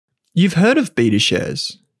You've heard of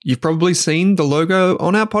BetaShares. You've probably seen the logo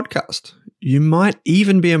on our podcast. You might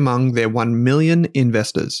even be among their 1 million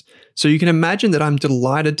investors. So you can imagine that I'm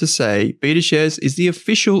delighted to say BetaShares is the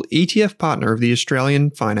official ETF partner of the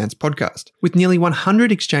Australian Finance Podcast. With nearly 100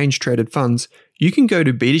 exchange-traded funds, you can go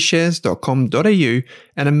to betashares.com.au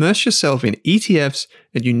and immerse yourself in ETFs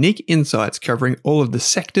and unique insights covering all of the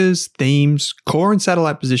sectors, themes, core and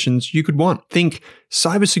satellite positions you could want. Think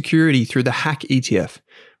cybersecurity through the Hack ETF,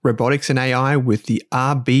 robotics and AI with the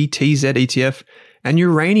RBTZ ETF, and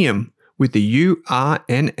uranium with the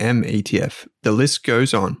URNM ETF. The list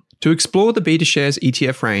goes on. To explore the BetaShares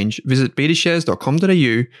ETF range, visit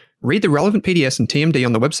betashares.com.au, read the relevant PDS and TMD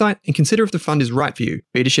on the website, and consider if the fund is right for you.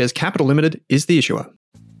 BetaShares Capital Limited is the issuer.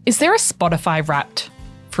 Is there a Spotify Wrapped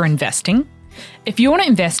for investing? If you want to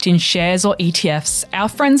invest in shares or ETFs, our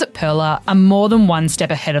friends at Pearler are more than one step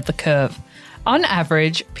ahead of the curve. On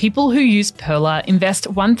average, people who use Pearler invest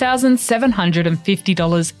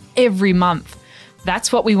 $1,750 every month.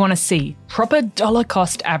 That's what we want to see, proper dollar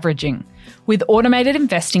cost averaging. With automated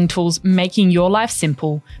investing tools making your life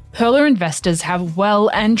simple, Pearler investors have well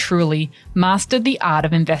and truly mastered the art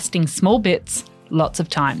of investing small bits, lots of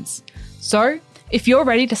times. So, if you're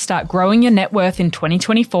ready to start growing your net worth in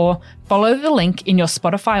 2024, follow the link in your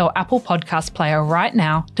Spotify or Apple podcast player right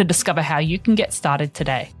now to discover how you can get started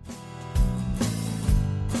today.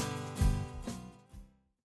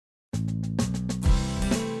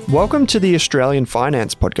 Welcome to the Australian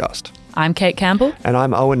Finance Podcast. I'm Kate Campbell. And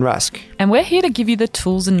I'm Owen Rask. And we're here to give you the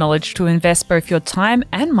tools and knowledge to invest both your time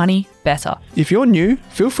and money better. If you're new,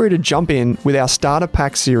 feel free to jump in with our Starter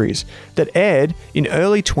Pack series that aired in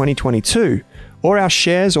early 2022, or our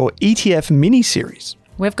Shares or ETF mini-series.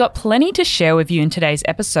 We've got plenty to share with you in today's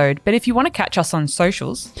episode, but if you want to catch us on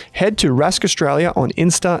socials, head to Rask Australia on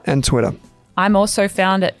Insta and Twitter. I'm also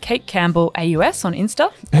found at Kate Campbell AUS on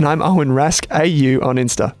Insta. And I'm Owen Rask AU on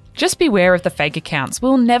Insta. Just beware of the fake accounts.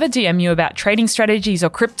 We'll never DM you about trading strategies or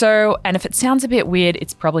crypto, and if it sounds a bit weird,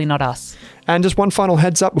 it's probably not us. And just one final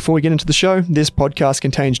heads up before we get into the show, this podcast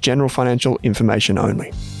contains general financial information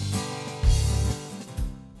only.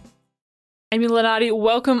 Amy Lenardi,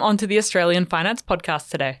 welcome onto the Australian Finance Podcast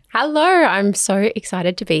today. Hello, I'm so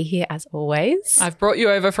excited to be here as always. I've brought you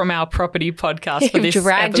over from our property podcast for this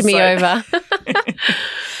dragged episode. me over.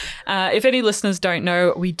 If any listeners don't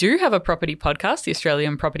know, we do have a property podcast, the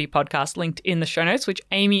Australian Property Podcast, linked in the show notes, which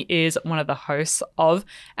Amy is one of the hosts of,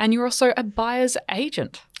 and you're also a buyer's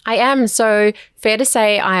agent. I am. So fair to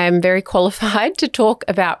say I am very qualified to talk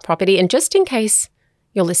about property. And just in case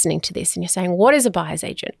you're listening to this and you're saying, what is a buyer's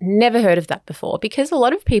agent? Never heard of that before, because a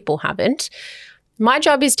lot of people haven't. My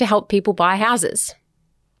job is to help people buy houses.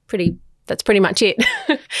 That's pretty much it.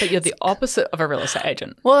 But you're the opposite of a real estate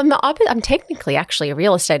agent. Well, I'm technically actually a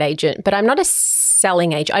real estate agent, but I'm not a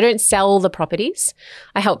selling agent. I don't sell the properties.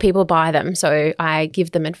 I help people buy them. So I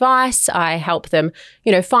give them advice. I help them,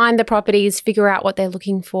 find the properties, figure out what they're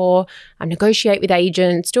looking for. I negotiate with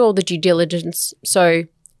agents, do all the due diligence. So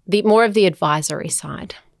more of the advisory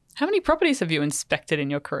side. How many properties have you inspected in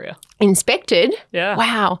your career? Inspected? Yeah.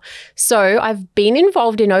 Wow. So I've been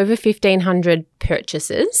involved in over 1,500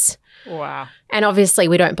 purchases. Wow. And obviously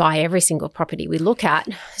we don't buy every single property we look at.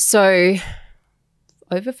 So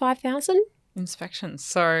over 5,000 inspections.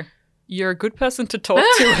 So you're a good person to talk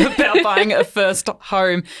to about buying a first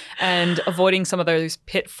home and avoiding some of those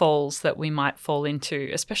pitfalls that we might fall into,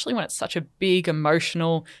 especially when it's such a big,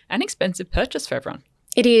 emotional and expensive purchase for everyone.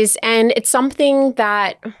 It is. And it's something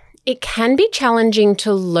that it can be challenging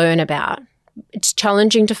to learn about. It's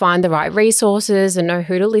challenging to find the right resources and know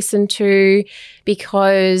who to listen to,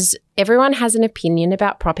 because everyone has an opinion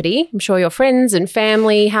about property. I'm sure your friends and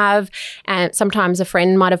family have, and sometimes a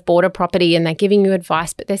friend might have bought a property and they're giving you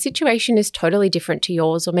advice, but their situation is totally different to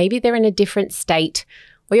yours, or maybe they're in a different state,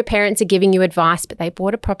 or your parents are giving you advice, but they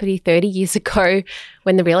bought a property 30 years ago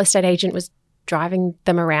when the real estate agent was driving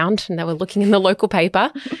them around and they were looking in the local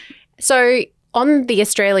paper. So on the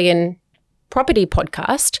Australian Property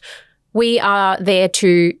Podcast, we are there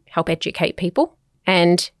to help educate people.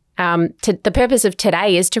 And the purpose of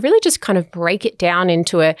today is to really just kind of break it down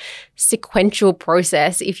into a sequential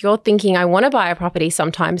process. If you're thinking, I want to buy a property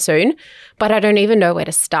sometime soon, but I don't even know where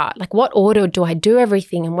to start. Like, what order do I do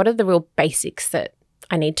everything? And what are the real basics that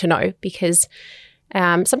I need to know? Because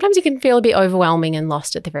sometimes it can feel a bit overwhelming and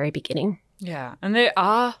lost at the very beginning. Yeah, and there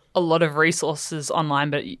are a lot of resources online,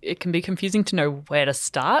 but it can be confusing to know where to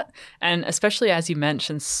start. And especially as you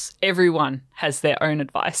mentioned, everyone has their own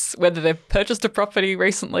advice, whether they've purchased a property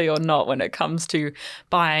recently or not when it comes to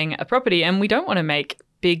buying a property. And we don't want to make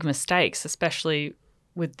big mistakes, especially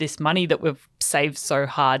with this money that we've saved so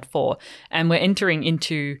hard for. And we're entering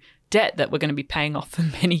into debt that we're going to be paying off for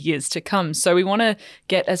many years to come. So we want to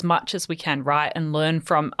get as much as we can right and learn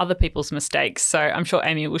from other people's mistakes. So I'm sure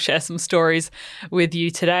Amy will share some stories with you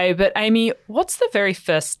today. But Amy, what's the very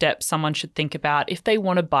first step someone should think about if they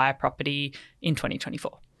want to buy a property in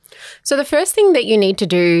 2024? So the first thing that you need to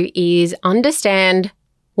do is understand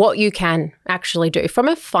what you can actually do from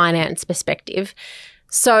a finance perspective.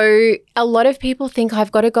 So a lot of people think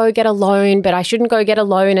I've got to go get a loan, but I shouldn't go get a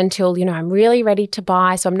loan until, I'm really ready to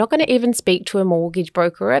buy. So I'm not going to even speak to a mortgage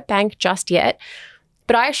broker or a bank just yet.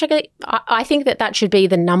 But I think that should be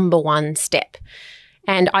the number one step.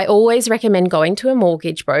 And I always recommend going to a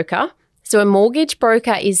mortgage broker. So a mortgage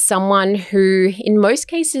broker is someone who, in most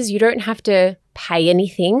cases, you don't have to pay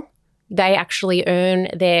anything. They actually earn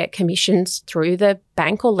their commissions through the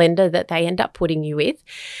bank or lender that they end up putting you with.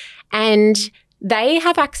 And they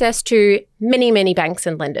have access to many, many banks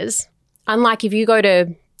and lenders. Unlike if you go to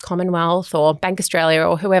Commonwealth or Bank Australia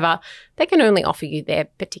or whoever, they can only offer you their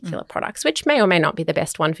particular products, which may or may not be the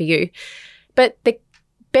best one for you. But the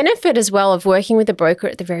benefit as well of working with a broker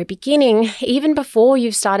at the very beginning, even before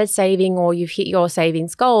you've started saving or you've hit your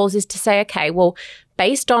savings goals, is to say, okay, well,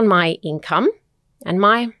 based on my income and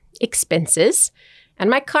my expenses and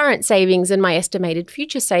my current savings and my estimated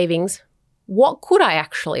future savings, what could I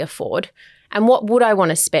actually afford? And what would I want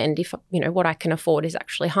to spend if, what I can afford is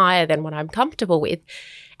actually higher than what I'm comfortable with?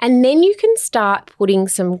 And then you can start putting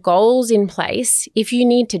some goals in place if you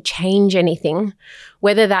need to change anything,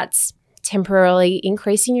 whether that's temporarily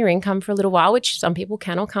increasing your income for a little while, which some people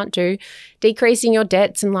can or can't do, decreasing your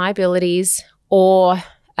debts and liabilities, or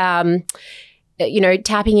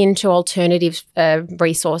tapping into alternative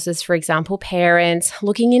resources, for example, parents,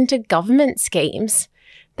 looking into government schemes.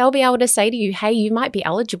 They'll be able to say to you, hey, you might be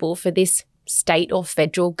eligible for this state or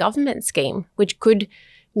federal government scheme, which could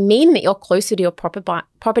mean that you're closer to your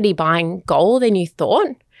property buying goal than you thought.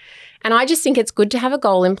 And I just think it's good to have a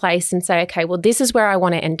goal in place and say, okay, well, this is where I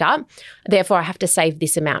want to end up. Therefore, I have to save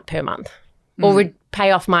this amount per month or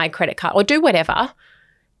pay off my credit card or do whatever.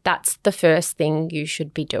 That's the first thing you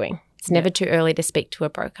should be doing. It's never too early to speak to a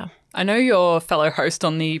broker. I know your fellow host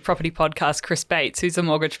on the property podcast, Chris Bates, who's a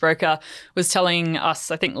mortgage broker, was telling us,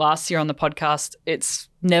 I think last year on the podcast, it's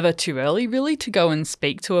never too early really to go and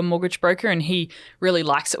speak to a mortgage broker. And he really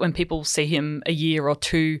likes it when people see him a year or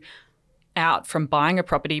two out from buying a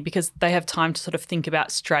property because they have time to sort of think about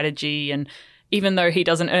strategy. And even though he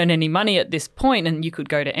doesn't earn any money at this point and you could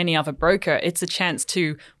go to any other broker, it's a chance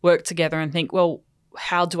to work together and think, well,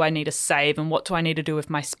 how do I need to save and what do I need to do with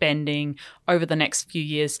my spending over the next few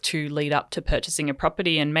years to lead up to purchasing a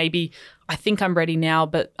property? And maybe I think I'm ready now,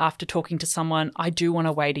 but after talking to someone, I do want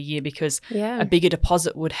to wait a year because a bigger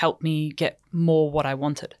deposit would help me get more what I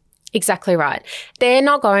wanted. Exactly right. They're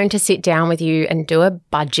not going to sit down with you and do a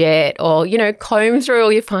budget or, comb through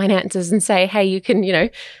all your finances and say, hey, you can,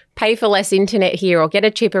 pay for less internet here or get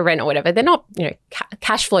a cheaper rent or whatever. They're not,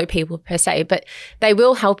 cash flow people per se, but they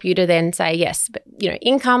will help you to then say, yes, but,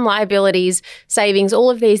 income, liabilities, savings, all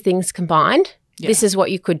of these things combined, this is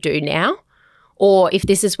what you could do now. Or if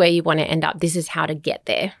this is where you want to end up, this is how to get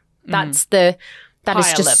there. That is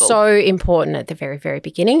just level. So important at the very, very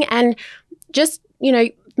beginning. And just,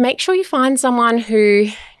 make sure you find someone who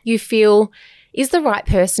you feel is the right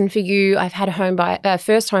person for you. I've had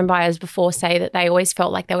first home buyers before say that they always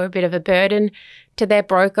felt like they were a bit of a burden to their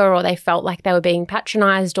broker, or they felt like they were being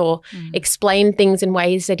patronised or explained things in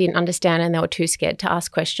ways they didn't understand and they were too scared to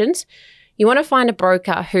ask questions. You want to find a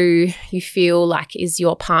broker who you feel like is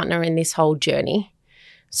your partner in this whole journey.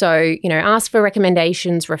 So, ask for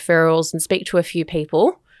recommendations, referrals, and speak to a few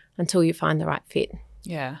people until you find the right fit.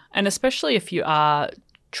 Yeah. And especially if you are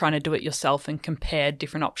trying to do it yourself and compare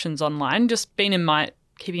different options online, just keeping in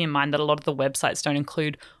mind that a lot of the websites don't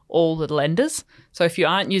include all the lenders. So if you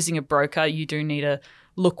aren't using a broker, you do need to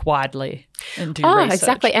look widely and do research.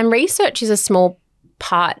 Exactly. And research is a small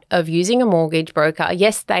part of using a mortgage broker.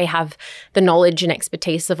 Yes, they have the knowledge and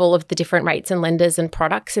expertise of all of the different rates and lenders and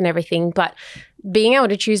products and everything, but being able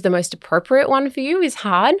to choose the most appropriate one for you is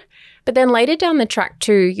hard. But then later down the track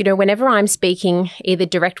too, whenever I'm speaking either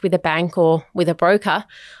direct with a bank or with a broker,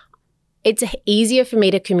 it's easier for me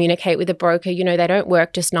to communicate with a broker. They don't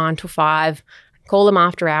work just 9 to 5. Call them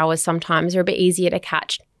after hours sometimes. They're a bit easier to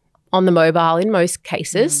catch on the mobile in most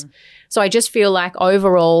cases. So I just feel like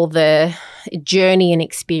overall the journey and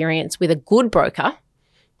experience with a good broker,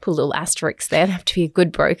 put a little asterisk there, they have to be a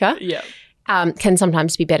good broker, can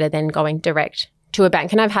sometimes be better than going direct to a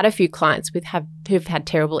bank. And I've had a few clients who've had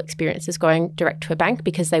terrible experiences going direct to a bank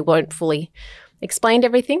because they weren't fully explained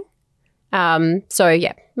everything.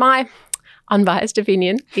 My unbiased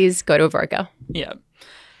opinion is go to a broker. Yeah,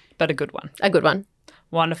 but a good one. A good one.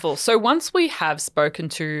 Wonderful. So once we have spoken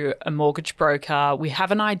to a mortgage broker, we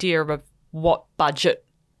have an idea of what budget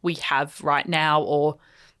we have right now, or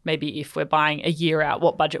maybe if we're buying a year out,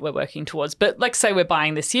 what budget we're working towards. But let's say we're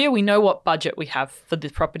buying this year, we know what budget we have for the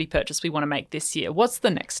property purchase we want to make this year. What's the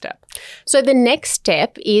next step? So the next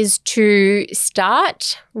step is to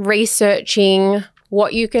start researching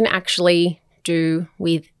what you can actually do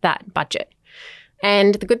with that budget.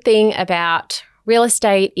 And the good thing about real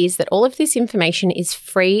estate is that all of this information is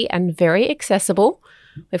free and very accessible.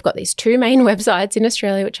 We've got these two main websites in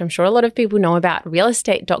Australia, which I'm sure a lot of people know about,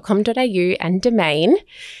 realestate.com.au and Domain.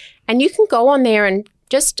 And you can go on there and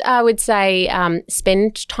just, I would say,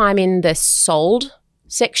 spend time in the sold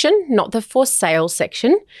section, not the for sale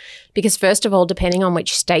section. Because first of all, depending on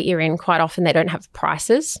which state you're in, quite often they don't have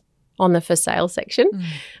prices on the for sale section.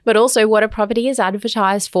 But also what a property is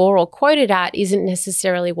advertised for or quoted at isn't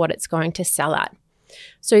necessarily what it's going to sell at.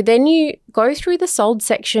 So then you go through the sold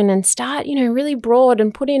section and start, really broad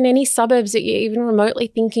and put in any suburbs that you're even remotely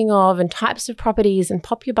thinking of and types of properties and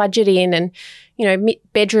pop your budget in and,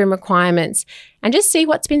 bedroom requirements and just see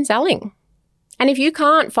what's been selling. And if you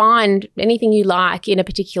can't find anything you like in a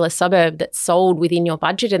particular suburb that's sold within your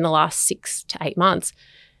budget in the last 6 to 8 months,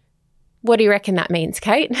 what do you reckon that means,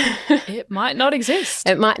 Kate? It might not exist.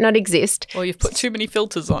 It might not exist. Or you've put too many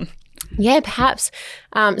filters on. Yeah, perhaps.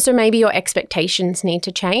 So maybe your expectations need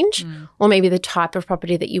to change, or maybe the type of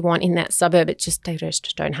property that you want in that suburb, they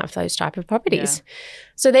just don't have those type of properties. Yeah.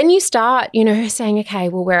 So then you start, saying, okay,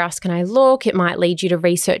 well, where else can I look? It might lead you to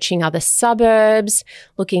researching other suburbs,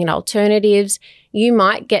 looking at alternatives. You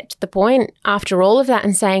might get to the point after all of that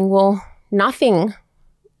and saying, well, nothing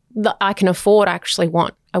that I can afford I actually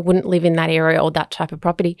want. I wouldn't live in that area or that type of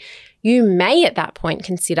property. You may at that point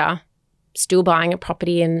consider still buying a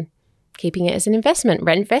property and keeping it as an investment,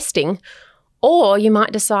 rent vesting. Or you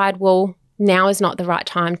might decide, well, now is not the right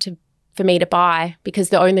time for me to buy because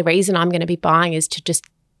the only reason I'm going to be buying is to just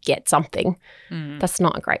get something. That's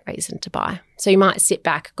not a great reason to buy. So you might sit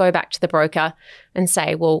back, go back to the broker and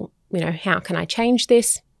say, well, how can I change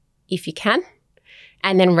this if you can?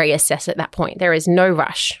 And then reassess at that point. There is no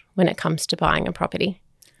rush when it comes to buying a property.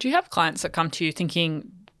 Do you have clients that come to you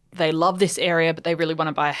thinking they love this area, but they really want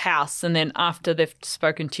to buy a house, and then after they've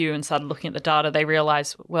spoken to you and started looking at the data, they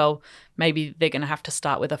realise, well, maybe they're going to have to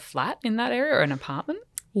start with a flat in that area or an apartment?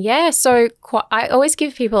 Yeah, so I always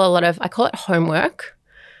give people I call it homework,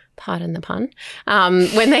 pardon the pun,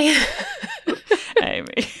 when they... Amy.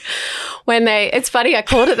 It's funny, I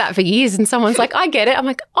called it that for years and someone's like, I get it. I'm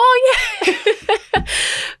like, oh, yeah.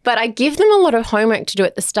 But I give them a lot of homework to do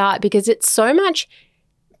at the start because it's so much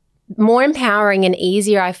more empowering and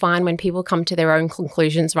easier, I find, when people come to their own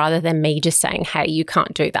conclusions rather than me just saying, hey, you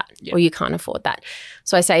can't do that or you can't afford that.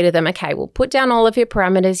 So I say to them, okay, well, put down all of your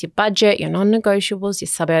parameters, your budget, your non-negotiables, your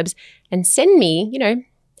suburbs, and send me,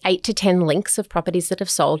 8 to 10 links of properties that have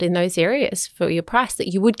sold in those areas for your price that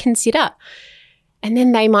you would consider. And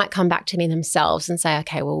then they might come back to me themselves and say,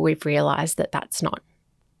 okay, well, we've realised that that's not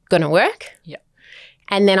going to work. Yeah.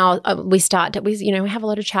 And then we have a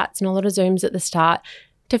lot of chats and a lot of Zooms at the start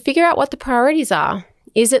to figure out what the priorities are.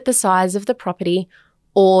 Is it the size of the property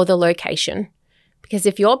or the location? Because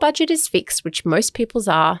if your budget is fixed, which most people's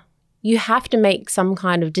are, you have to make some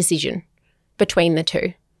kind of decision between the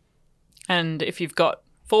two. And if you've got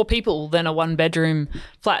 4 people, then a 1-bedroom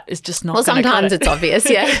flat is just not. Well, sometimes it's obvious,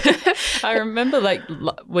 yeah. I remember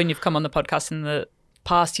when you've come on the podcast in the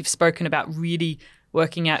past, you've spoken about really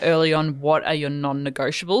working out early on what are your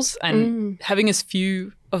non-negotiables, and having as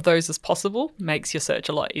few of those as possible makes your search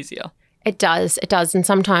a lot easier. It does. And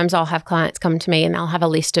sometimes I'll have clients come to me and they'll have a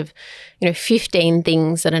list of, 15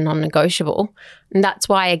 things that are non-negotiable. And that's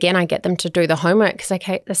why, again, I get them to do the homework because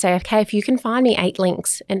they say, okay, if you can find me 8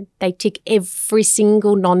 links and they tick every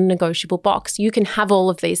single non-negotiable box, you can have all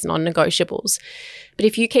of these non-negotiables. But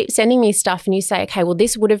if you keep sending me stuff and you say, okay, well,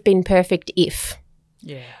 this would have been perfect if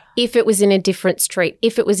it was in a different street,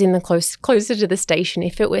 if it was in the closer to the station,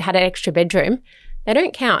 if it had an extra bedroom, they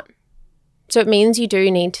don't count. So it means you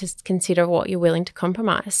do need to consider what you're willing to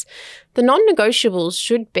compromise. The non-negotiables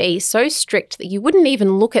should be so strict that you wouldn't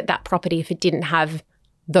even look at that property if it didn't have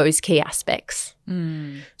those key aspects.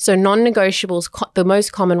 So non-negotiables, the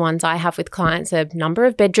most common ones I have with clients are number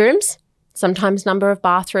of bedrooms, sometimes number of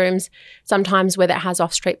bathrooms, sometimes whether it has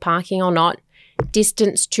off-street parking or not,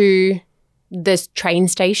 distance to the train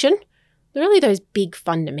station, really those big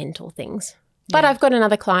fundamental things. But I've got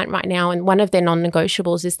another client right now and one of their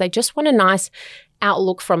non-negotiables is they just want a nice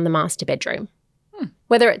outlook from the master bedroom.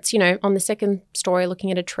 Whether it's, on the second story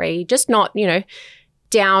looking at a tree, just not,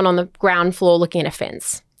 down on the ground floor looking at a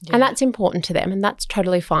fence. And that's important to them, and that's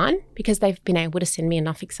totally fine because they've been able to send me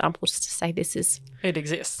enough examples to say it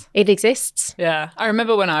exists. It exists. Yeah. I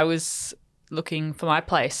remember when I was looking for my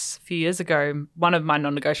place a few years ago, one of my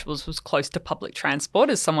non-negotiables was close to public transport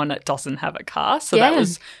as someone that doesn't have a car. So that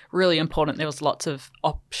was really important. There was lots of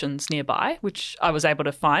options nearby, which I was able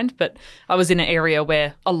to find, but I was in an area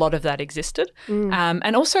where a lot of that existed.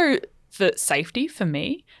 And also for safety for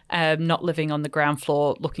me, not living on the ground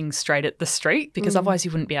floor looking straight at the street because otherwise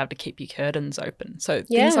you wouldn't be able to keep your curtains open. So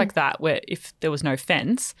things like that where if there was no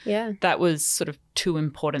fence, that was sort of two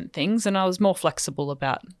important things, and I was more flexible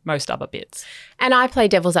about most other bits. And I play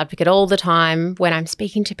devil's advocate all the time when I'm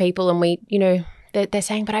speaking to people and we, they're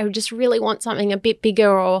saying, but I just really want something a bit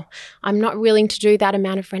bigger, or I'm not willing to do that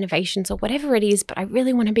amount of renovations or whatever it is, but I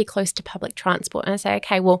really want to be close to public transport. And I say,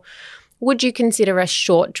 okay, well, would you consider a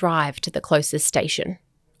short drive to the closest station,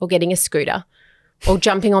 or getting a scooter, or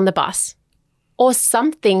jumping on the bus, or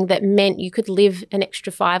something that meant you could live an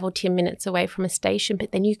extra 5 or 10 minutes away from a station,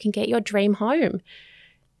 but then you can get your dream home?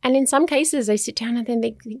 And in some cases, they sit down and then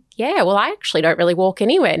they think, yeah, well, I actually don't really walk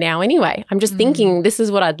anywhere now anyway. I'm just thinking this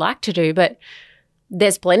is what I'd like to do, but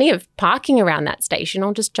there's plenty of parking around that station.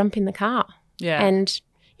 I'll just jump in the car. Yeah. And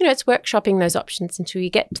it's workshopping those options until you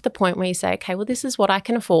get to the point where you say, okay, well, this is what I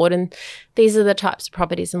can afford, and these are the types of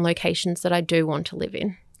properties and locations that I do want to live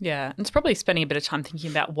in. Yeah, and it's probably spending a bit of time thinking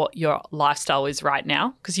about what your lifestyle is right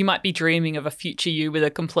now, because you might be dreaming of a future you with a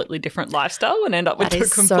completely different lifestyle and end up with a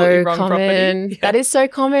completely wrong property. Yeah. That is so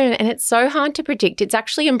common, and it's so hard to predict. It's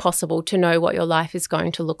actually impossible to know what your life is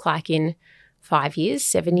going to look like in 5 years,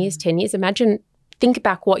 7 years, 10 years. Think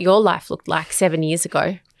back what your life looked like 7 years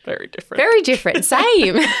ago. Very different. Very different.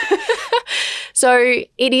 Same. So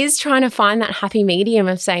it is trying to find that happy medium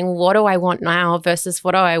of saying, what do I want now versus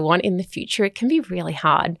what do I want in the future? It can be really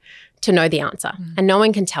hard to know the answer, and no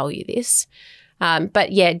one can tell you this.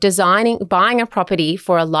 But yeah, buying a property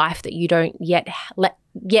for a life that you don't yet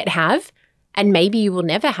have, and maybe you will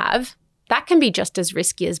never have, that can be just as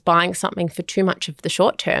risky as buying something for too much of the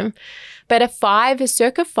short term. But a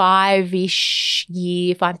circa 5 to 7-ish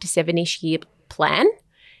year plan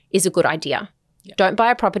is a good idea. Yeah. Don't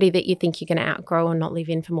buy a property that you think you're going to outgrow or not live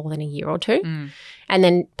in for more than a year or two. And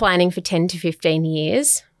then planning for 10 to 15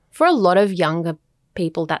 years. For a lot of younger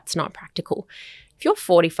people, that's not practical. If you're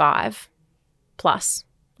 45 plus,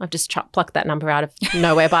 I've just plucked that number out of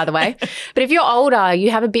nowhere, by the way. But if you're older,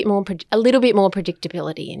 you have a little bit more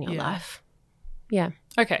predictability in your life. Yeah.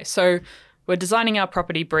 Okay, so we're designing our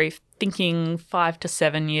property brief, thinking 5 to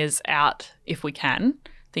 7 years out if we can.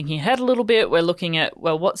 Thinking ahead a little bit, we're looking at,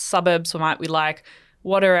 well, what suburbs might we like?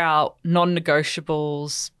 What are our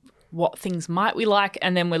non-negotiables? What things might we like?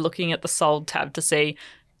 And then we're looking at the sold tab to see,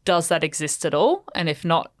 does that exist at all? And if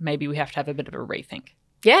not, maybe we have to have a bit of a rethink.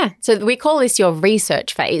 Yeah. So we call this your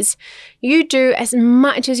research phase. You do as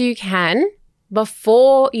much as you can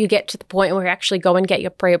before you get to the point where you actually go and get your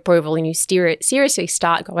pre-approval and you seriously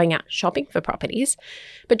start going out shopping for properties.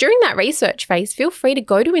 But during that research phase, feel free to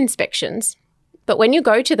go to inspections. But when you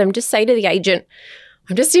go to them, just say to the agent,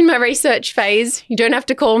 I'm just in my research phase. You don't have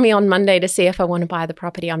to call me on Monday to see if I want to buy the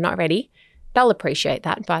property. I'm not ready. They'll appreciate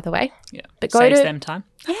that, by the way. Yeah, but saves them time.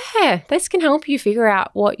 Yeah, this can help you figure out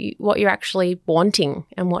what you're actually wanting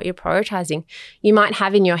and what you're prioritizing. You might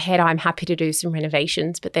have in your head, I'm happy to do some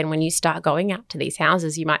renovations, but then when you start going out to these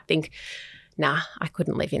houses, you might think, nah, I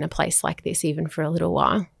couldn't live in a place like this even for a little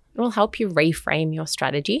while. It will help you reframe your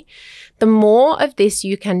strategy. The more of this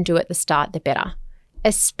you can do at the start, the better,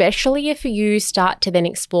 especially if you start to then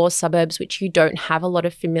explore suburbs which you don't have a lot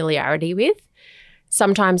of familiarity with.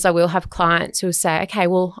 Sometimes I will have clients who will say, okay,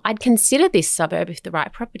 well, I'd consider this suburb if the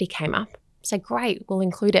right property came up. Say, great, we'll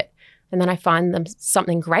include it. And then I find them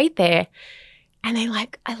something great there. And they're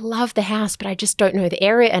like, I love the house, but I just don't know the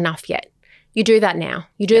area enough yet. You do that now.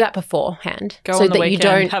 You do that beforehand. Go on the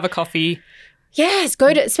weekend, have a coffee. Yes,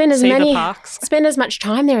 spend as much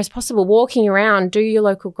time there as possible, walking around, do your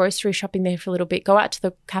local grocery shopping there for a little bit, go out to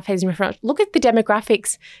the cafes and restaurants, look at the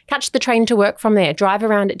demographics, catch the train to work from there, drive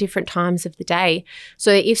around at different times of the day.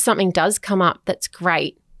 So if something does come up that's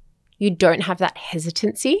great, you don't have that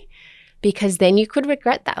hesitancy, because then you could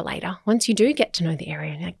regret that later once you do get to know the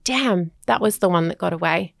area and you're like, damn, that was the one that got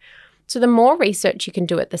away. So the more research you can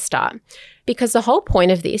do at the start, because the whole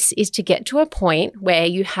point of this is to get to a point where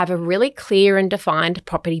you have a really clear and defined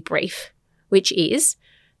property brief, which is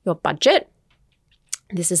your budget.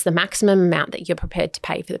 This is the maximum amount that you're prepared to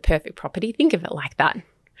pay for the perfect property. Think of it like that.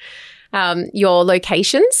 Your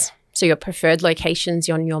locations, so your preferred locations,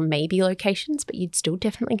 your maybe locations, but you'd still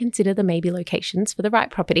definitely consider the maybe locations for the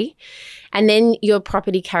right property. And then your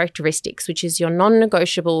property characteristics, which is your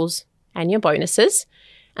non-negotiables and your bonuses.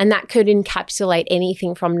 And that could encapsulate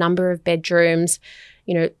anything from number of bedrooms,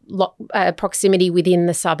 proximity within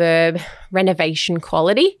the suburb, renovation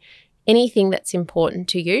quality, anything that's important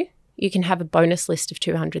to you. You can have a bonus list of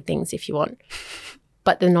 200 things if you want,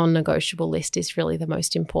 but the non-negotiable list is really the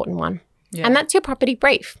most important one. Yeah. And that's your property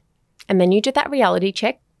brief. And then you do that reality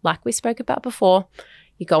check, like we spoke about before.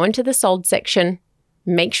 You go into the sold section,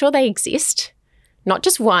 make sure they exist, not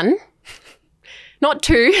just one, not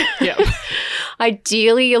two. Yeah.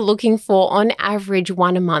 Ideally, you're looking for, on average,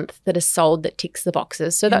 one a month that is sold that ticks the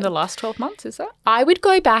boxes. So in the last 12 months, is that? I would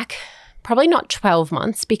go back probably not 12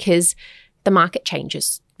 months because the market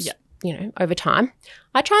changes, over time.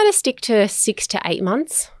 I try to stick to 6 to 8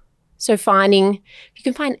 months. So if you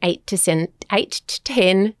can find 8 to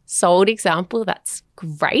 10 sold example, that's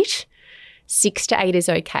great. 6 to 8 is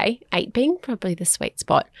okay. 8 being probably the sweet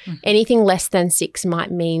spot. Mm-hmm. Anything less than 6 might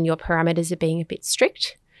mean your parameters are being a bit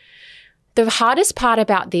strict. The hardest part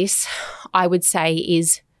about this, I would say,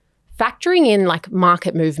 is factoring in like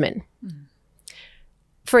market movement. Mm.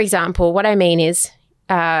 For example, what I mean is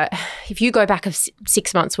if you go back of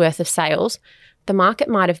 6 months worth of sales, the market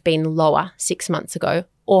might have been lower 6 months ago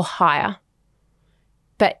or higher.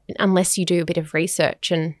 But unless you do a bit of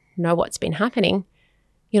research and know what's been happening,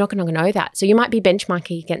 you're not going to know that. So you might be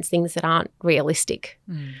benchmarking against things that aren't realistic.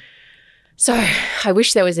 Mm. So I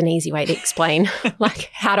wish there was an easy way to explain like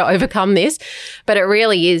how to overcome this, but it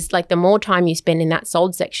really is like the more time you spend in that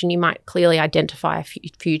sold section, you might clearly identify a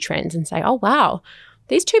few trends and say, oh, wow,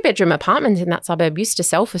 these 2-bedroom apartments in that suburb used to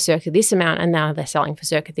sell for circa this amount and now they're selling for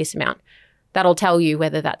circa this amount. That'll tell you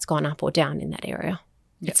whether that's gone up or down in that area.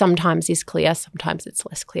 Yep. It sometimes is clear, sometimes it's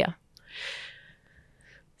less clear.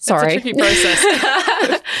 Sorry. It's a tricky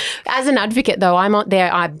process. As an advocate, though, I'm out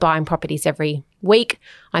there. I'm buying properties every week.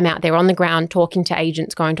 I'm out there on the ground talking to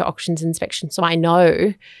agents, going to auctions, inspections. So I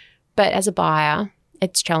know. But as a buyer,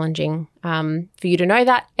 it's challenging for you to know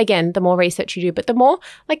that. Again, the more research you do, but the more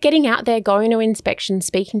like getting out there, going to inspections,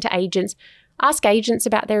 speaking to agents, ask agents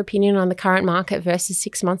about their opinion on the current market versus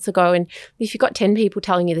 6 months ago. And if you've got 10 people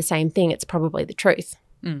telling you the same thing, it's probably the truth.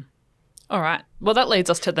 Mm. All right. Well, that leads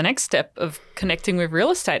us to the next step of connecting with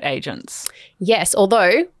real estate agents. Yes,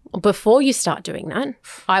 although before you start doing that,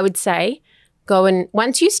 I would say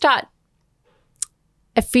once you start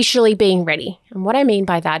officially being ready, and what I mean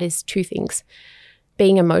by that is 2 things.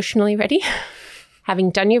 Being emotionally ready,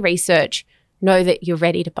 having done your research, know that you're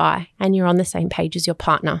ready to buy and you're on the same page as your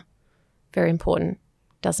partner. Very important.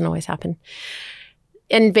 Doesn't always happen.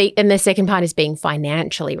 And the second part is being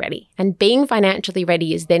financially ready. And being financially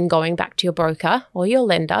ready is then going back to your broker or your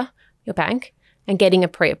lender, your bank, and getting a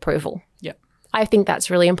pre-approval. Yep. I think that's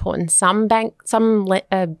really important. Some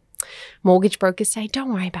mortgage brokers say,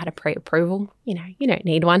 don't worry about a pre-approval. You don't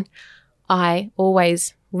need one. I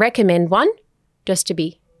always recommend one just to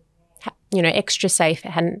be, extra safe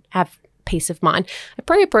and have peace of mind. A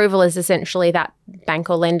pre-approval is essentially that bank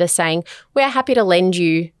or lender saying, we're happy to lend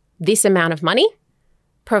you this amount of money,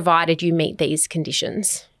 provided you meet these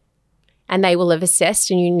conditions. And they will have assessed,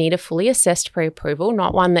 and you need a fully assessed pre-approval,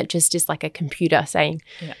 not one that just is like a computer saying,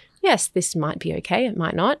 yes, this might be okay, it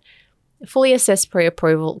might not. A fully assessed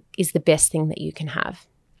pre-approval is the best thing that you can have.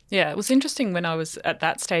 Yeah, it was interesting when I was at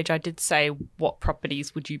that stage, I did say, what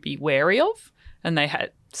properties would you be wary of? And they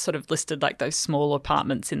had sort of listed like those small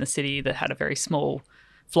apartments in the city that had a very small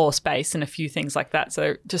floor space and a few things like that.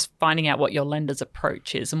 So just finding out what your lender's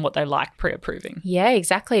approach is and what they like pre-approving. Yeah,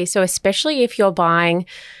 exactly. So especially if you're buying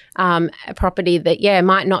a property that,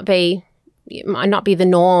 might not be the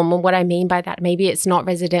norm. Or what I mean by that, maybe it's not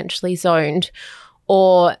residentially zoned,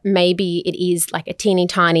 or maybe it is like a teeny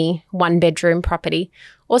tiny 1-bedroom property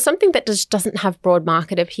or something that just doesn't have broad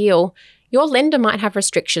market appeal. Your lender might have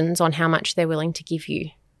restrictions on how much they're willing to give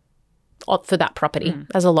you for that property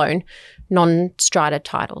as a loan, non-strata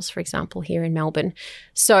titles, for example, here in Melbourne.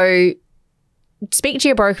 So speak to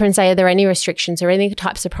your broker and say, are there any restrictions or any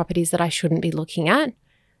types of properties that I shouldn't be looking at?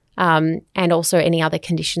 And also any other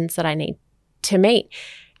conditions that I need to meet.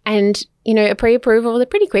 And, a pre-approval, they're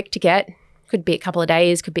pretty quick to get. Could be a couple of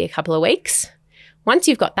days, could be a couple of weeks. Once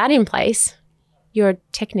you've got that in place, you're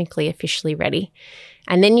technically officially ready.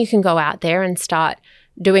 And then you can go out there and start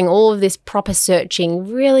doing all of this proper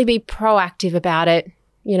searching, really be proactive about it.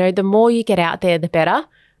 The more you get out there, the better.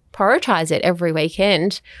 Prioritize it every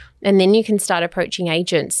weekend. And then you can start approaching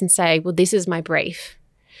agents and say, well, this is my brief.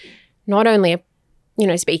 Not only,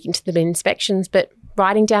 speaking to them in inspections, but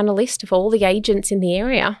writing down a list of all the agents in the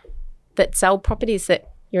area that sell properties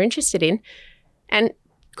that you're interested in and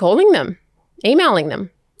calling them, emailing them.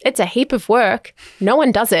 It's a heap of work. No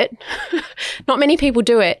one does it. Not many people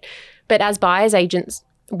do it. But as buyers agents,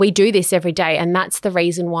 we do this every day, and that's the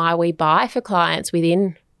reason why we buy for clients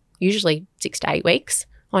within usually 6 to 8 weeks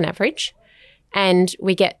on average. And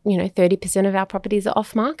we get, 30% of our properties are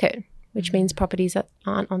off market, which means properties that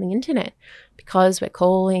aren't on the internet, because we're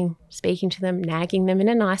calling, speaking to them, nagging them in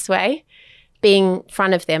a nice way, being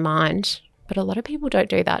front of their mind. But a lot of people don't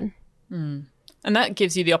do that. And that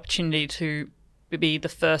gives you the opportunity to be the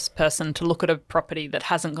first person to look at a property that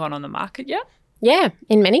hasn't gone on the market yet? Yeah,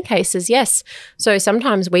 in many cases, yes. So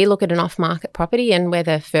sometimes we look at an off-market property and we're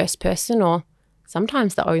the first person, or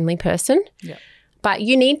sometimes the only person. Yeah. But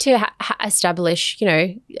you need to establish,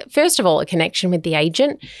 first of all, a connection with the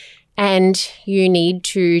agent, and you need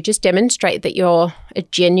to just demonstrate that you're a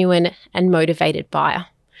genuine and motivated buyer.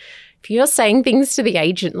 If you're saying things to the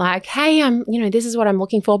agent like, hey, this is what I'm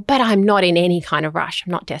looking for, but I'm not in any kind of rush,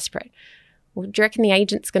 I'm not desperate. Well, do you reckon the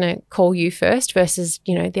agent's going to call you first versus,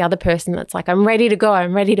 the other person that's like, I'm ready to go,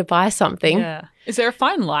 I'm ready to buy something? Yeah. Is there a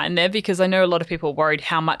fine line there? Because I know a lot of people are worried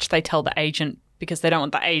how much they tell the agent because they don't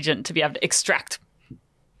want the agent to be able to extract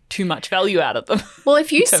too much value out of them. Well,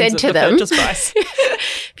 if you said to them,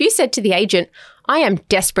 if you said to the agent, I am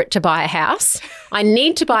desperate to buy a house, I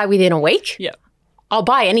need to buy within a week, yeah, I'll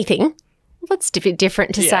buy anything. Well, that's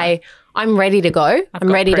different to say, I'm ready to go.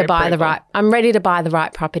 I'm ready to buy the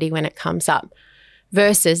right property when it comes up.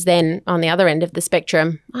 Versus then on the other end of the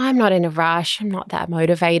spectrum, I'm not in a rush. I'm not that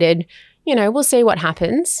motivated. We'll see what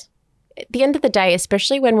happens. At the end of the day,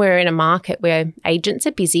 especially when we're in a market where agents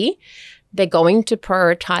are busy, they're going to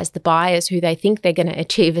prioritize the buyers who they think they're going to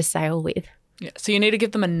achieve a sale with. Yeah. So you need to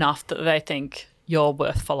give them enough that they think you're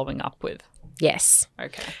worth following up with. Yes.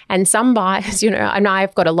 Okay. And some buyers, and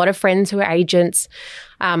I've got a lot of friends who are agents.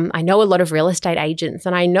 I know a lot of real estate agents,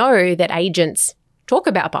 and I know that agents talk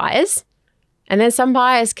about buyers, and then some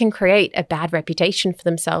buyers can create a bad reputation for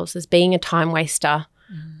themselves as being a time waster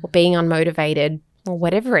or being unmotivated or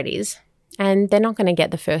whatever it is. And they're not going to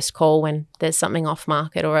get the first call when there's something off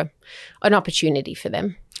market or an opportunity for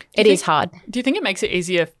them. It is hard. Do you think it makes it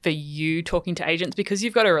easier for you talking to agents because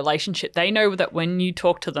you've got a relationship? They know that when you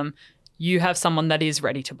talk to them, you have someone that is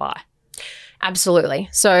ready to buy. Absolutely.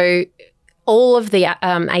 So all of the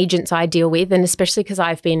agents I deal with, and especially because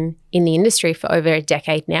I've been in the industry for over a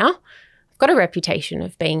decade now, I've got a reputation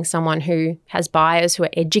of being someone who has buyers who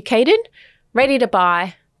are educated, ready to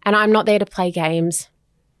buy, and I'm not there to play games.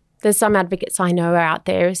 There's some advocates I know are out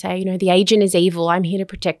there who say, the agent is evil, I'm here to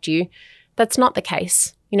protect you. That's not the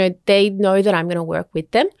case. They know that I'm going to work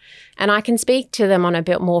with them, and I can speak to them on a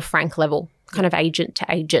bit more frank level, kind of agent to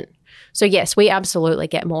agent. So yes, we absolutely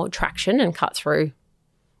get more traction and cut through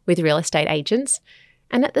with real estate agents.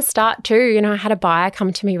 And at the start too, I had a buyer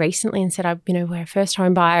come to me recently and said, we're a first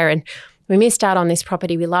home buyer and we missed out on this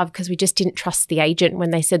property we love because we just didn't trust the agent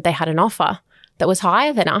when they said they had an offer that was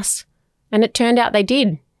higher than us. And it turned out they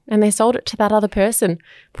did, and they sold it to that other person.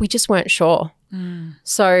 We just weren't sure.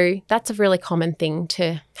 So that's a really common thing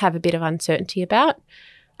to have a bit of uncertainty about.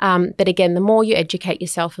 But again, the more you educate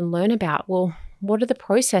yourself and learn about, what are the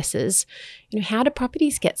processes? How do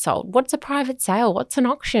properties get sold? What's a private sale? What's an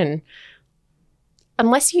auction?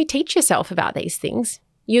 Unless you teach yourself about these things,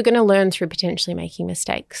 you're going to learn through potentially making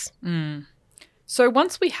mistakes. So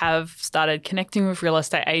once we have started connecting with real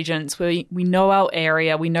estate agents, we know our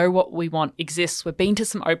area, we know what we want exists, we've been to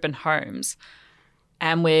some open homes,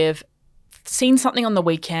 and we've seen something on the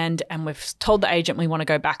weekend and we've told the agent we want to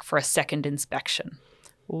go back for a second inspection.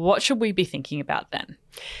 What should we be thinking about then?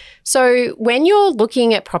 So when you're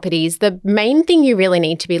looking at properties, the main thing you really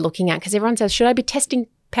need to be looking at, because everyone says, should I be testing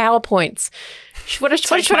PowerPoints? What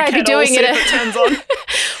should I be doing?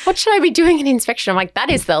 What should I be doing in inspection? I'm like, that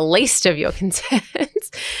is the least of your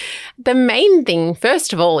concerns. The main thing,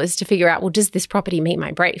 first of all, is to figure out, does this property meet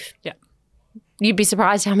my brief? Yeah. You'd be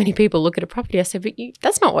surprised how many people look at a property. I said, but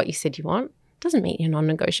that's not what you said you want. It doesn't meet your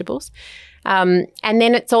non-negotiables. And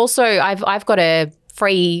then it's also, I've got a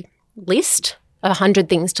free list of 100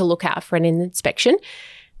 things to look out for in an inspection.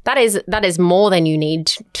 That is more than you need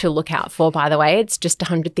to look out for, by the way. It's just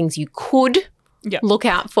 100 things you could look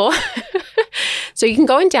out for. So you can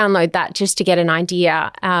go and download that just to get an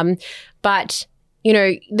idea. But,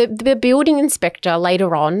 the building inspector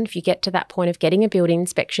later on, if you get to that point of getting a building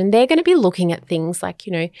inspection, they're going to be looking at things like,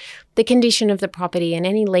 the condition of the property and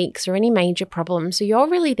any leaks or any major problems. So you're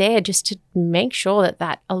really there just to make sure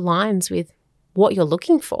that aligns with what you're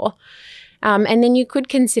looking for. And then you could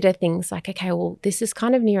consider things like, okay, well, this is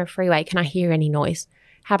kind of near a freeway. Can I hear any noise?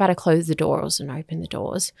 How about I close the doors and open the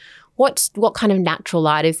doors? What kind of natural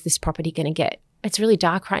light is this property going to get? It's really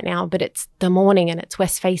dark right now, but it's the morning and it's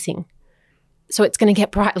west facing. So it's going to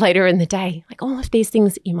get bright later in the day. Like all of these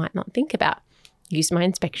things that you might not think about. use my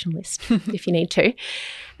inspection list if you need to.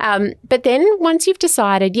 But then once you've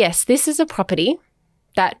decided, yes, this is a property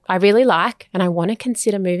that I really like and I want to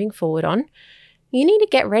consider moving forward on, you need to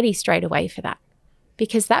get ready straight away for that.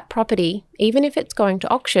 Because that property, even if it's going to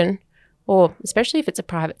auction, or especially if it's a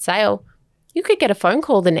private sale, you could get a phone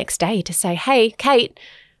call the next day to say, hey, Kate,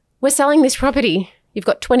 we're selling this property. You've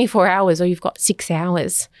got 24 hours or you've got 6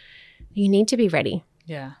 hours. You need to be ready.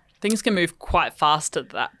 Yeah. Things can move quite fast at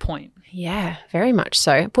that point. Yeah, very much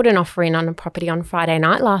so. I put an offer in on a property on Friday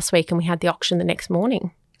night last week and we had the auction the next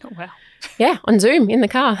morning. Oh, wow. Yeah, on Zoom in the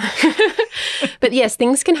car. But yes,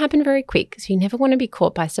 things can happen very quick, so you never want to be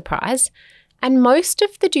caught by surprise. And most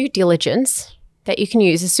of the due diligence that you can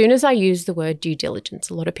use, as soon as I use the word due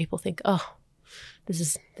diligence, a lot of people think, oh,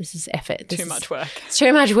 this is effort. Too much work. It's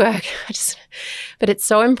too much work. But it's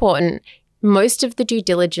so important. Most of the due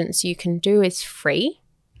diligence you can do is free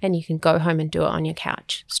and you can go home and do it on your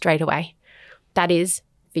couch straight away. That is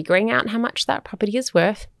figuring out how much that property is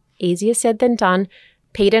worth. Easier said than done.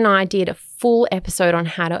 Pete and I did a full episode on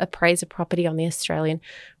how to appraise a property on the Australian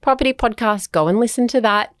Property Podcast. Go and listen to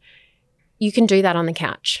that. You can do that on the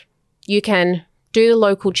couch. You can do the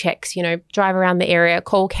local checks, drive around the area,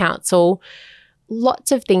 call council.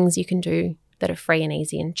 Lots of things you can do that are free and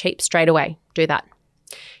easy and cheap straight away. Do that.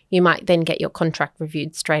 You might then get your contract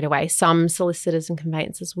reviewed straight away. Some solicitors and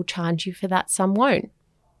conveyancers will charge you for that, some won't.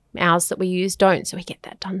 Ours that we use don't, so we get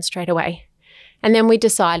that done straight away. And then we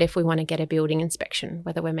decide if we want to get a building inspection,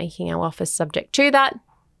 whether we're making our offer subject to that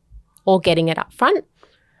or getting it up front,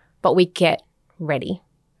 but we get ready.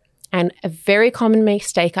 And a very common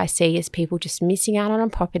mistake I see is people just missing out on a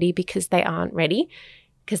property because they aren't ready,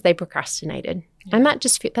 because they procrastinated. Yeah. And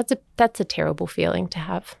that's a terrible feeling to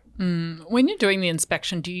have. When you're doing the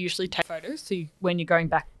inspection, do you usually take photos? So when you're going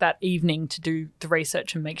back that evening to do the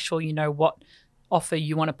research and make sure you know what offer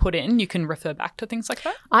you want to put in, you can refer back to things like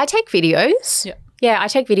that? I take videos. Yeah. Yeah, I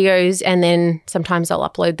take videos and then sometimes I'll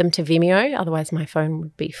upload them to Vimeo. Otherwise, my phone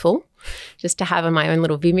would be full just to have on my own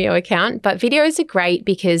little Vimeo account. But videos are great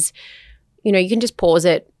because, you can just pause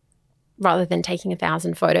it rather than taking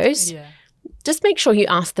 1,000 photos. Yeah. Just make sure you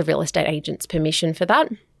ask the real estate agent's permission for that.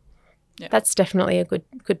 Yeah. That's definitely a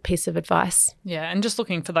good piece of advice. Yeah, and just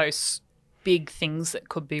looking for those big things that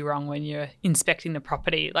could be wrong when you're inspecting the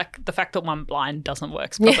property. Like the fact that one blind doesn't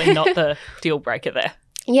work is probably not the deal breaker there.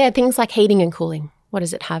 Yeah, things like heating and cooling. What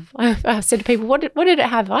does it have? I said to people, what did it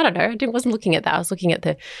have? I don't know. I wasn't looking at that. I was looking at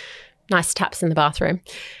the nice taps in the bathroom.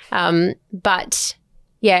 But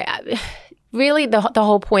yeah, really the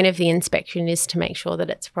whole point of the inspection is to make sure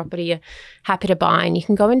that it's a property you're happy to buy, and you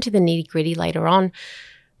can go into the nitty-gritty later on.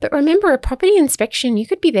 But remember, a property inspection, you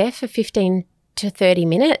could be there for 15 to 30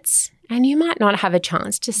 minutes and you might not have a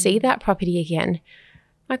chance to see that property again.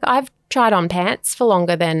 Like I've tried on pants for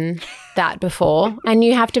longer than that before, and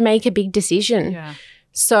you have to make a big decision. Yeah.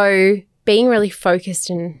 So being really focused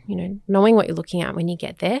and, knowing what you're looking at when you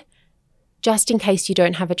get there, just in case you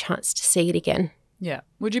don't have a chance to see it again. Yeah.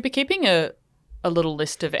 Would you be keeping a little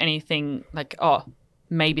list of anything like,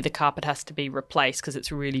 maybe the carpet has to be replaced because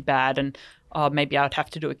it's really bad, and maybe I would have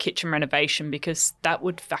to do a kitchen renovation, because that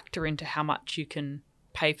would factor into how much you can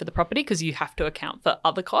pay for the property, because you have to account for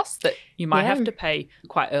other costs that you might have to pay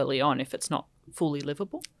quite early on if it's not fully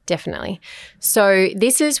livable? Definitely. So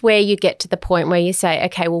this is where you get to the point where you say,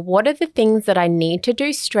 okay, well, what are the things that I need to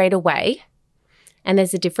do straight away? And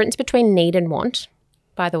there's a difference between need and want,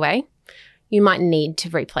 by the way. You might need to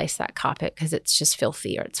replace that carpet because it's just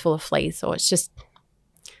filthy or it's full of fleas or it's just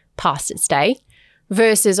past its day,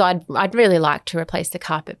 versus I'd really like to replace the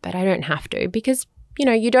carpet, but I don't have to, because,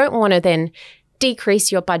 you don't want to then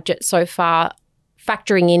decrease your budget so far,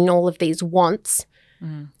 factoring in all of these wants.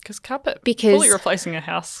 Because fully replacing a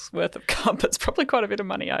house worth of carpet's probably quite a bit of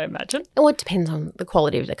money, I imagine. Well, it depends on the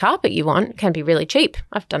quality of the carpet you want. It can be really cheap.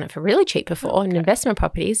 I've done it for really cheap before in investment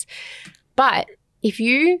properties. But if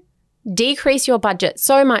you decrease your budget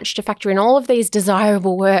so much to factor in all of these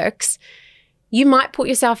desirable works, you might put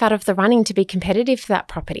yourself out of the running to be competitive for that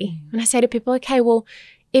property. And I say to people, okay, well,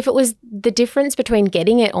 if it was the difference between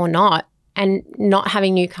getting it or not and not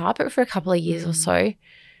having new carpet for a couple of years or so,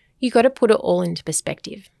 you got to put it all into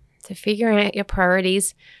perspective. So figuring out your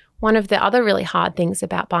priorities. One of the other really hard things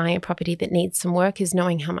about buying a property that needs some work is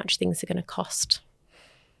knowing how much things are going to cost.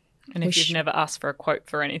 And if you've never asked for a quote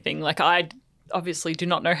for anything, like I obviously do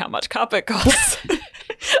not know how much carpet costs.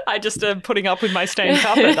 I just am putting up with my stained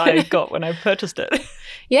carpet I got when I purchased it.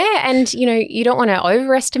 Yeah, and you don't want to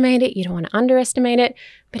overestimate it, you don't want to underestimate it.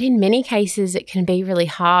 But in many cases, it can be really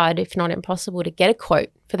hard, if not impossible, to get a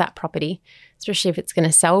quote for that property, especially if it's going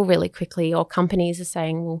to sell really quickly, or companies are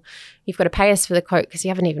saying, well, you've got to pay us for the quote because you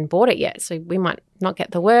haven't even bought it yet, so we might not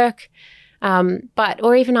get the work.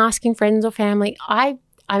 Or even asking friends or family. I'm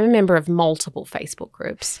a member of multiple Facebook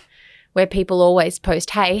groups where people always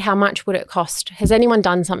post, hey, how much would it cost? Has anyone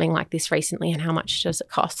done something like this recently, and how much does it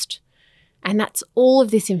cost? And that's all of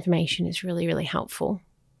this information is really, really helpful.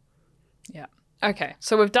 Yeah. Okay,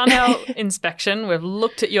 so we've done our inspection. We've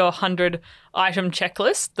looked at your 100-item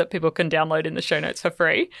checklist that people can download in the show notes for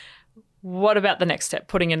free. What about the next step,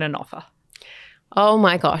 putting in an offer? Oh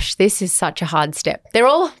my gosh, this is such a hard step. They're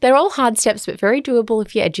all hard steps, but very doable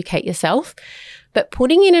if you educate yourself. But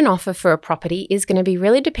putting in an offer for a property is going to be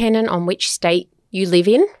really dependent on which state you live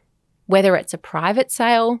in, whether it's a private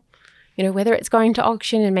sale, whether it's going to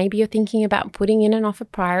auction, and maybe you're thinking about putting in an offer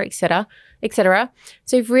prior, et cetera.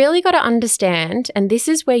 So you've really got to understand, and this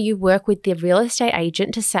is where you work with the real estate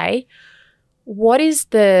agent to say, what is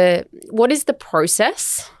the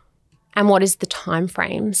process and what is the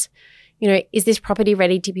timeframes? Is this property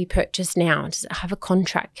ready to be purchased now? Does it have a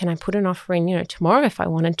contract? Can I put an offer in, tomorrow if I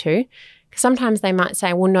wanted to? Because sometimes they might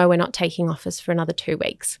say, well, no, we're not taking offers for another 2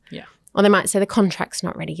 weeks. Yeah. Or they might say the contract's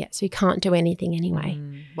not ready yet, so you can't do anything anyway.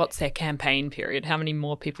 What's their campaign period? How many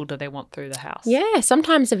more people do they want through the house? Yeah,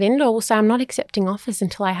 sometimes a vendor will say, I'm not accepting offers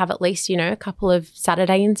until I have at least, a couple of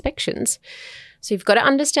Saturday inspections. So you've got to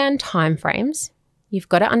understand timeframes. You've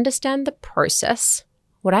got to understand the process.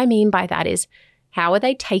 What I mean by that is, how are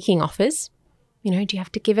they taking offers? Do you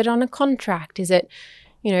have to give it on a contract? Is it,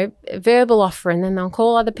 a verbal offer and then they'll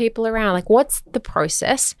call other people around? Like, what's the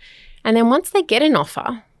process? And then once they get an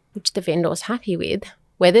offer, which the vendor's happy with,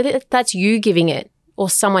 whether that's you giving it or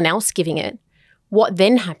someone else giving it, what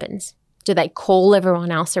then happens? Do they call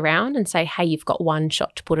everyone else around and say, hey, you've got one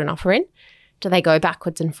shot to put an offer in? Do they go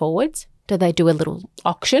backwards and forwards? Do they do a little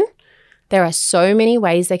auction? There are so many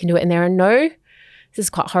ways they can do it, and there are this is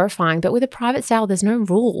quite horrifying, but with a private sale, there's no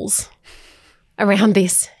rules around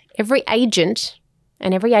this. Every agent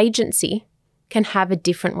and every agency can have a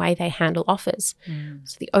different way they handle offers.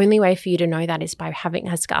 So the only way for you to know that is by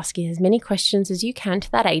asking as many questions as you can to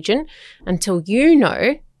that agent until you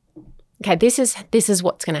know, okay, this is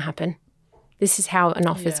what's going to happen. This is how an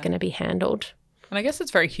offer is going to be handled. And I guess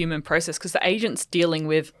it's a very human process because the agent's dealing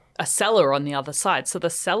with a seller on the other side. So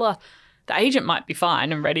the agent might be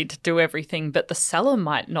fine and ready to do everything, but the seller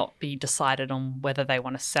might not be decided on whether they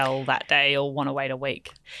want to sell that day or want to wait a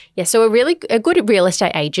week. Yeah, so a good real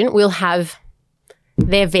estate agent will have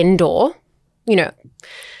their vendor,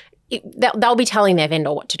 they'll be telling their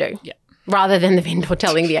vendor what to do rather than the vendor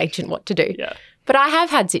telling the agent what to do. Yeah. But I have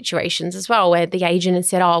had situations as well where the agent has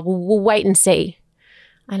said, oh, we'll wait and see.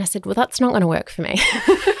 And I said, well, that's not going to work for me.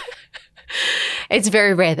 It's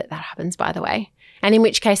very rare that happens, by the way. And in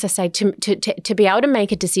which case I say to be able to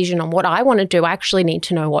make a decision on what I want to do, I actually need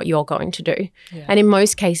to know what you're going to do. Yeah. And in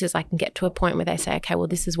most cases, I can get to a point where they say, okay, well,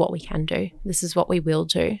 this is what we can do. This is what we will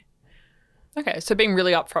do. Okay, so being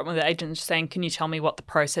really upfront with the agent, just saying, can you tell me what the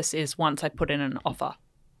process is once I put in an offer?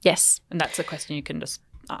 Yes. And that's a question you can just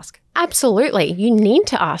ask. Absolutely. You need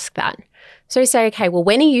to ask that. So say, okay, well,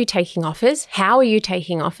 when are you taking offers? How are you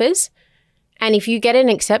taking offers? And if you get an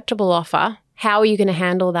acceptable offer, how are you going to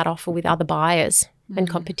handle that offer with other buyers and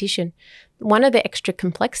competition? One of the extra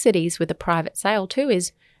complexities with a private sale too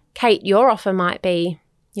is, Kate, your offer might be,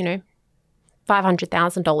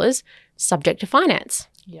 $500,000 subject to finance.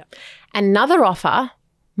 Yeah. Another offer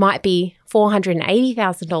might be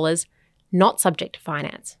 $480,000 not subject to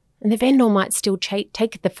finance. And the vendor might still take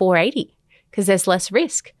the $480,000 because there's less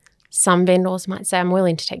risk. Some vendors might say, I'm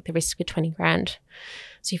willing to take the risk for $20,000.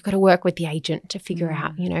 So you've got to work with the agent to figure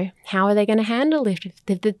out, how are they going to handle it?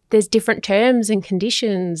 If there's different terms and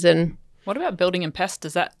conditions. And what about building and pest?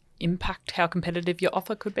 Does that impact how competitive your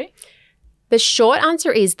offer could be? The short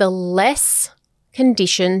answer is the less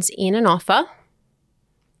conditions in an offer,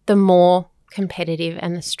 the more competitive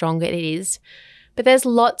and the stronger it is. But there's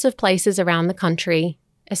lots of places around the country,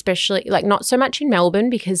 especially not so much in Melbourne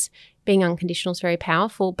because being unconditional is very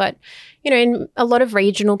powerful, but in a lot of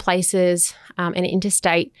regional places and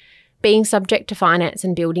interstate, being subject to finance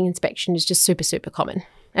and building inspection is just super, super common,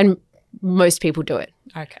 and most people do it.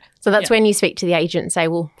 Okay. So that's when you speak to the agent and say,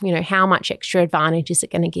 well, how much extra advantage is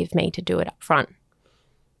it going to give me to do it up front?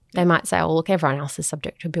 They might say, oh, look, everyone else is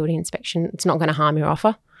subject to a building inspection. It's not going to harm your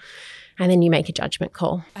offer. And then you make a judgment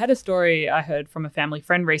call. I had a story I heard from a family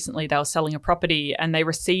friend recently. They were selling a property and they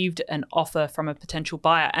received an offer from a potential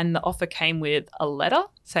buyer, and the offer came with a letter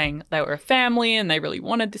saying they were a family and they really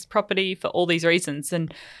wanted this property for all these reasons.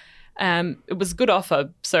 And It was a good offer,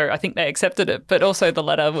 so I think they accepted it, but also the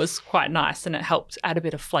letter was quite nice and it helped add a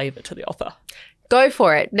bit of flavour to the offer. Go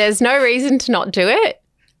for it. There's no reason to not do it.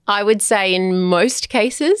 I would say in most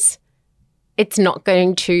cases, it's not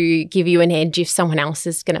going to give you an edge if someone else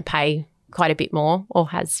is going to pay quite a bit more or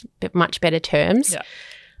has much better terms. Yeah.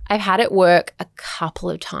 I've had it work a couple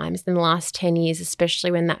of times in the last 10 years,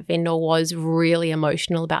 especially when that vendor was really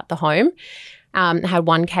emotional about the home. I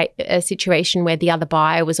had a situation where the other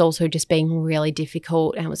buyer was also just being really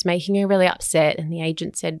difficult and was making her really upset. And the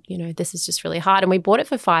agent said, this is just really hard. And we bought it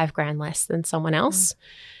for $5,000 less than someone else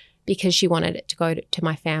because she wanted it to go to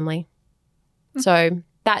my family. So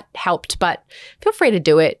that helped, but feel free to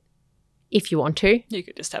do it if you want to. You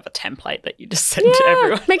could just have a template that you just send to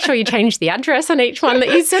everyone. Make sure you change the address on each one that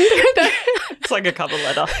you send through. It's like a cover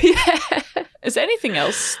letter. Yeah. Is there anything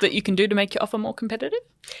else that you can do to make your offer more competitive?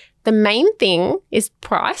 The main thing is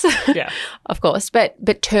price, Yeah. of course, but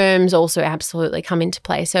terms also absolutely come into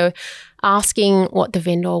play. So asking what the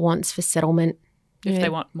vendor wants for settlement. If they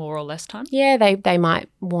want more or less time? Yeah, they might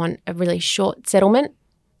want a really short settlement.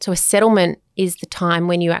 So a settlement is the time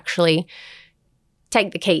when you actually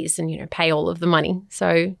take the keys and, pay all of the money.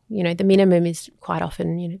 So, the minimum is quite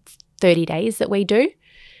often, it's 30 days that we do.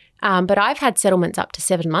 But I've had settlements up to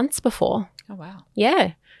 7 months before. Oh, wow.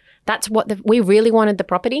 Yeah. That's what we really wanted the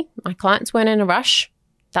property. My clients weren't in a rush.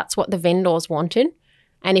 That's what the vendors wanted.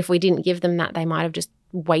 And if we didn't give them that, they might have just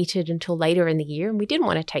waited until later in the year, and we didn't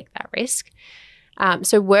want to take that risk.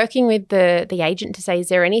 So working with the agent to say, is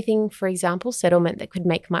there anything, for example, settlement that could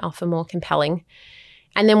make my offer more compelling?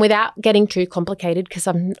 And then without getting too complicated, because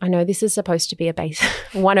I know this is supposed to be a base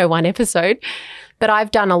 101 episode, but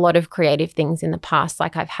I've done a lot of creative things in the past.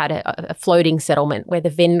 Like I've had a floating settlement where the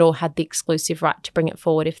vendor had the exclusive right to bring it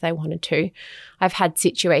forward if they wanted to. I've had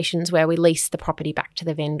situations where we lease the property back to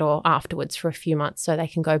the vendor afterwards for a few months so they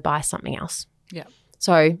can go buy something else. Yeah.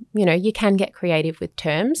 So, you can get creative with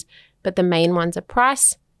terms, but the main ones are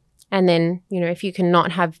price. And then, if you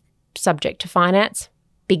cannot have subject to finance,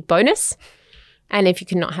 big bonus. And if you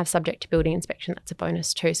cannot have subject to building inspection, that's a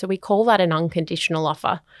bonus too. So we call that an unconditional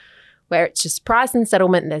offer, where it's just price and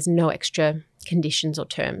settlement and there's no extra conditions or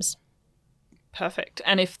terms. Perfect.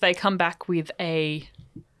 And if they come back with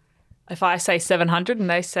if I say 700 and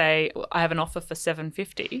they say, I have an offer for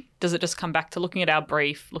 750, does it just come back to looking at our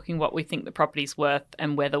brief, looking what we think the property's worth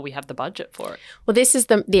and whether we have the budget for it? Well, this is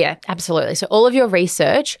absolutely. So all of your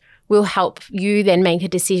research will help you then make a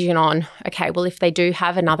decision on, okay, well, if they do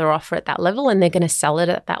have another offer at that level and they're going to sell it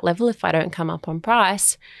at that level if I don't come up on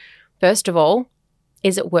price, first of all,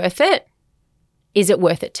 is it worth it? Is it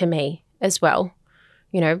worth it to me as well?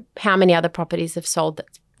 How many other properties have sold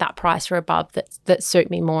that price or above that suit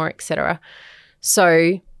me more, etc.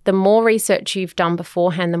 So the more research you've done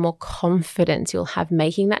beforehand, the more confidence you'll have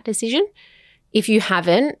making that decision. If you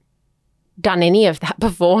haven't done any of that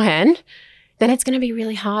beforehand, then it's going to be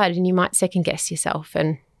really hard and you might second guess yourself,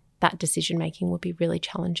 and that decision making will be really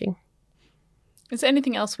challenging. Is there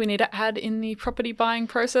anything else we need to add in the property buying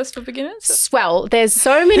process for beginners? Well, there's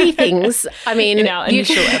so many things. I mean, in our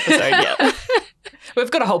initial episode, yeah.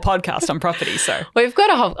 We've got a whole podcast on property, so. We've got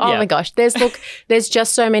a whole, my gosh. There's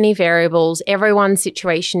just so many variables. Everyone's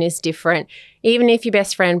situation is different. Even if your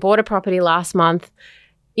best friend bought a property last month,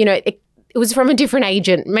 it was from a different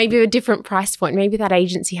agent, maybe a different price point. Maybe that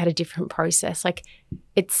agency had a different process. Like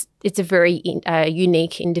it's a very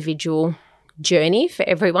unique individual journey for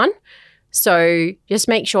everyone. So just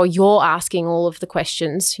make sure you're asking all of the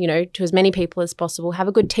questions, to as many people as possible. Have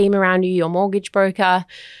a good team around you, your mortgage broker,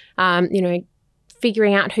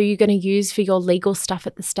 figuring out who you're going to use for your legal stuff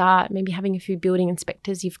at the start, maybe having a few building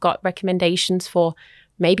inspectors you've got recommendations for,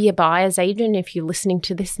 maybe a buyer's agent if you're listening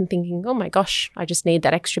to this and thinking, oh my gosh, I just need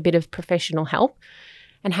that extra bit of professional help.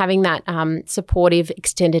 And having that supportive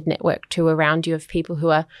extended network too around you of people who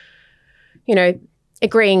are,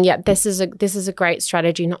 agreeing, this is a great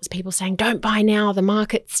strategy, not people saying, don't buy now, the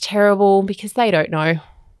market's terrible, because they don't know.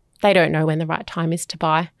 They don't know when the right time is to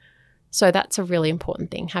buy. So that's a really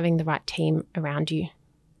important thing, having the right team around you.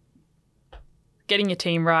 Getting your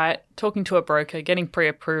team right, talking to a broker, getting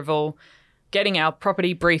pre-approval, getting our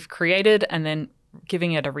property brief created, and then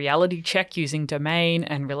giving it a reality check using Domain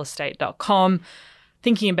and realestate.com,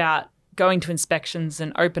 thinking about going to inspections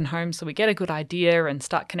and open homes so we get a good idea and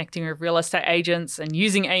start connecting with real estate agents and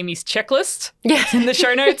using Amy's checklist in the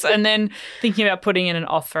show notes, and then thinking about putting in an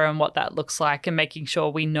offer and what that looks like and making sure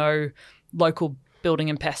we know local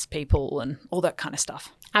building and pest people and all that kind of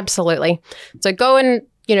stuff. Absolutely. So go and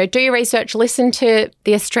do your research, listen to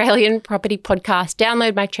the Australian Property Podcast,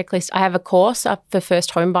 download my checklist. I have a course up for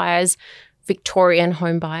first home buyers Victorian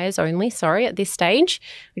home buyers only, at this stage,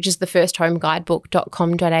 which is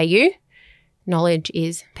thefirsthomeguidebook.com.au. Knowledge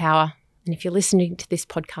is power. And if you're listening to this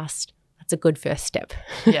podcast, that's a good first step.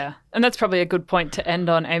 Yeah. And that's probably a good point to end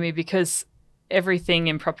on, Amy, because everything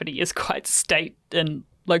in property is quite state and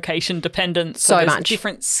location dependent. So there's much.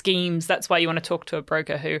 Different schemes. That's why you want to talk to a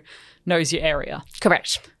broker who knows your area.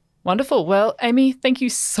 Correct. Wonderful. Well, Amy, thank you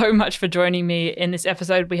so much for joining me in this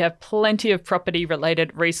episode. We have plenty of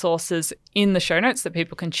property-related resources in the show notes that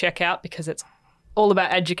people can check out because it's all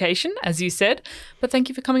about education, as you said. But thank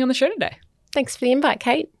you for coming on the show today. Thanks for the invite,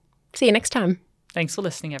 Kate. See you next time. Thanks for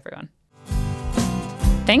listening, everyone.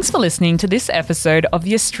 Thanks for listening to this episode of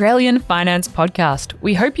the Australian Finance Podcast.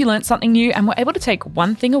 We hope you learnt something new and were able to take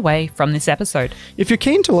one thing away from this episode. If you're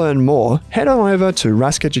keen to learn more, head on over to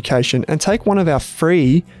Rask Education and take one of our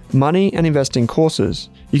free money and investing courses.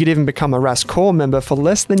 You could even become a Rask Core member for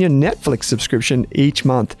less than your Netflix subscription each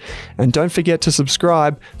month. And don't forget to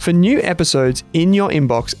subscribe for new episodes in your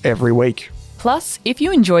inbox every week. Plus, if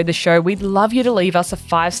you enjoyed the show, we'd love you to leave us a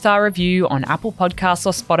 5-star review on Apple Podcasts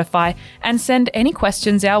or Spotify and send any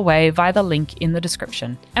questions our way via the link in the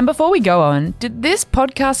description. And before we go on, did this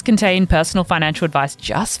podcast contain personal financial advice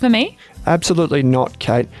just for me? Absolutely not,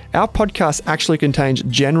 Kate. Our podcast actually contains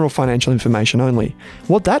general financial information only.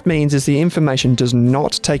 What that means is the information does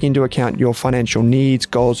not take into account your financial needs,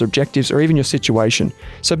 goals, objectives, or even your situation.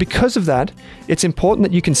 So because of that, it's important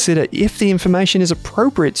that you consider if the information is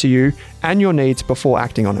appropriate to you and your needs before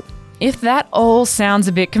acting on it. If that all sounds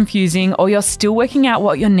a bit confusing or you're still working out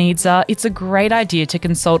what your needs are, it's a great idea to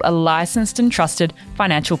consult a licensed and trusted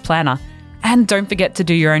financial planner. And don't forget to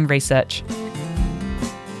do your own research.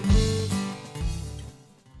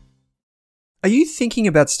 Are you thinking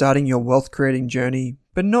about starting your wealth creating journey,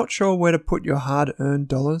 but not sure where to put your hard-earned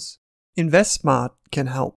dollars? InvestSmart can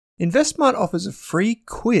help. InvestSmart offers a free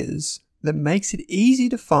quiz that makes it easy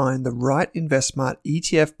to find the right InvestSmart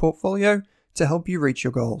ETF portfolio to help you reach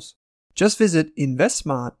your goals. Just visit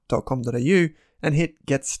investsmart.com.au and hit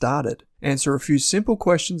Get Started. Answer a few simple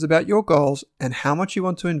questions about your goals and how much you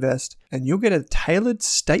want to invest, and you'll get a tailored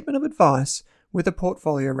statement of advice with a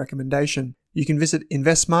portfolio recommendation. You can visit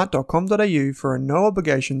investsmart.com.au for a no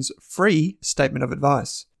obligations free statement of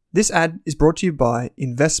advice. This ad is brought to you by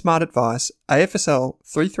InvestSmart Advice, AFSL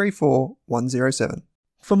 334107.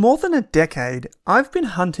 For more than a decade, I've been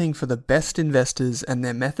hunting for the best investors and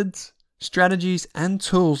their methods, strategies, and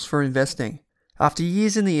tools for investing. After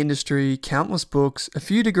years in the industry, countless books, a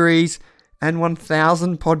few degrees, and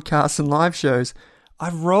 1,000 podcasts and live shows,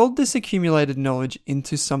 I've rolled this accumulated knowledge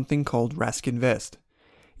into something called Rask Invest.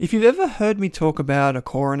 If you've ever heard me talk about a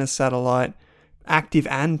core and a satellite, active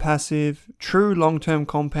and passive, true long-term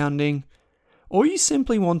compounding, or you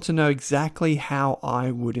simply want to know exactly how I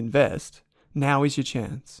would invest, now is your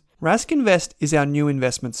chance. Rask Invest is our new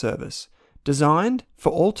investment service, designed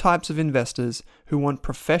for all types of investors who want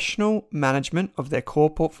professional management of their core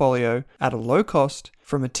portfolio at a low cost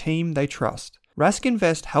from a team they trust. Rask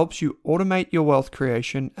Invest helps you automate your wealth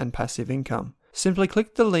creation and passive income. Simply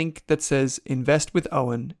click the link that says Invest with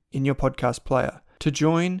Owen in your podcast player to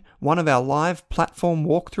join one of our live platform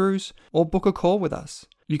walkthroughs or book a call with us.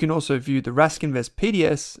 You can also view the Rask Invest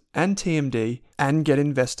PDS and TMD and get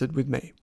invested with me.